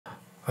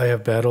I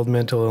have battled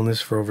mental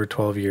illness for over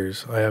 12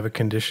 years. I have a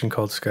condition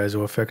called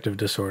schizoaffective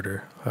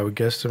disorder. I would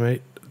guesstimate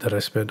that I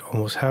spent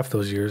almost half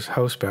those years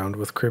housebound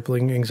with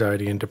crippling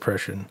anxiety and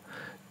depression,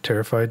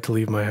 terrified to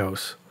leave my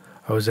house.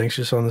 I was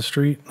anxious on the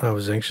street, I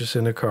was anxious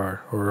in a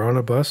car, or on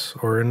a bus,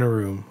 or in a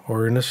room,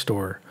 or in a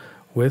store,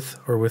 with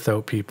or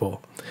without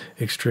people,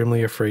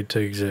 extremely afraid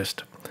to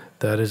exist.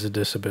 That is a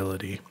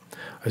disability.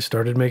 I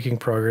started making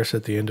progress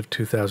at the end of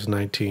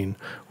 2019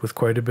 with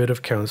quite a bit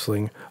of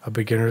counseling, a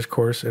beginner's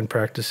course, and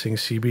practicing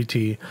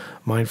CBT,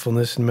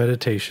 mindfulness and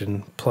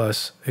meditation,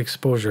 plus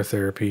exposure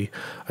therapy.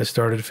 I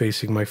started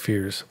facing my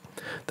fears.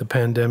 The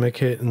pandemic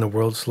hit and the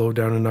world slowed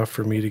down enough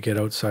for me to get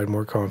outside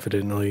more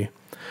confidently.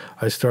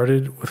 I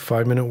started with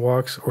 5-minute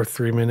walks or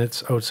 3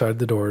 minutes outside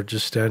the door,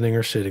 just standing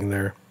or sitting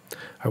there.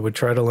 I would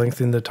try to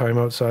lengthen the time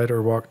outside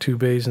or walk 2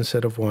 bays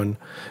instead of 1,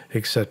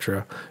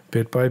 etc.,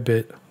 bit by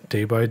bit,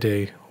 day by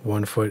day,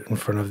 1 foot in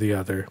front of the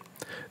other.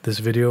 This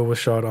video was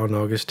shot on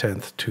August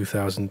 10th,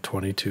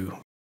 2022.